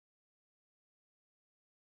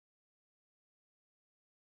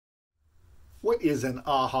What is an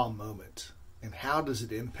aha moment, and how does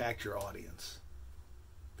it impact your audience?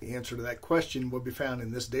 The answer to that question will be found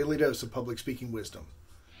in this daily dose of public speaking wisdom.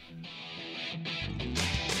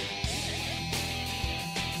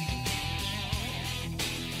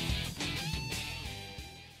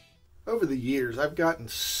 Over the years, I've gotten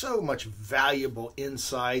so much valuable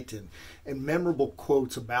insight and memorable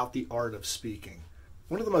quotes about the art of speaking.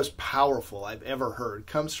 One of the most powerful I've ever heard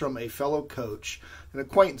comes from a fellow coach, an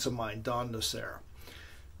acquaintance of mine, Don Nocera.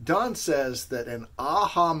 Don says that an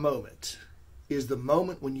aha moment is the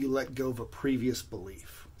moment when you let go of a previous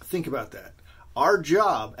belief. Think about that. Our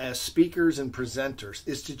job as speakers and presenters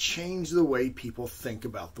is to change the way people think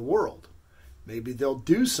about the world. Maybe they'll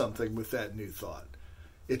do something with that new thought.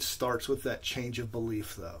 It starts with that change of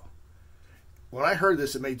belief, though. When I heard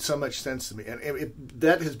this, it made so much sense to me, and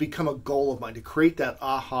that has become a goal of mine, to create that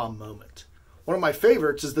aha moment. One of my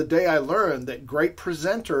favorites is the day I learned that great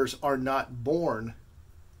presenters are not born,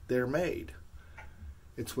 they're made.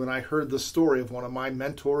 It's when I heard the story of one of my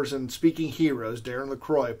mentors and speaking heroes, Darren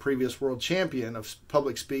LaCroix, a previous world champion of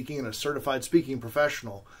public speaking and a certified speaking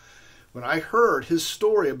professional. When I heard his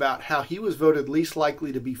story about how he was voted least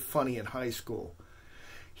likely to be funny in high school,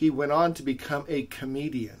 he went on to become a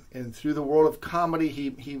comedian, and through the world of comedy,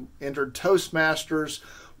 he entered Toastmasters,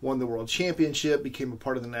 won the world championship, became a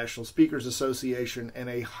part of the National Speakers Association, and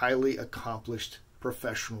a highly accomplished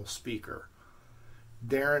professional speaker.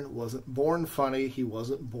 Darren wasn't born funny. He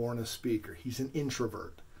wasn't born a speaker. He's an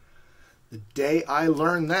introvert. The day I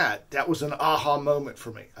learned that was an aha moment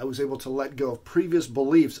for me. I was able to let go of previous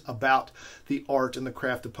beliefs about the art and the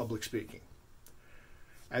craft of public speaking.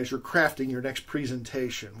 As you're crafting your next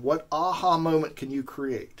presentation, what aha moment can you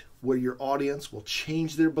create where your audience will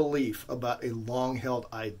change their belief about a long-held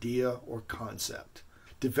idea or concept?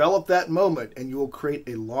 Develop that moment and you will create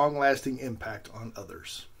a long-lasting impact on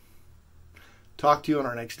others. Talk to you on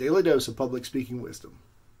our next Daily Dose of Public Speaking Wisdom.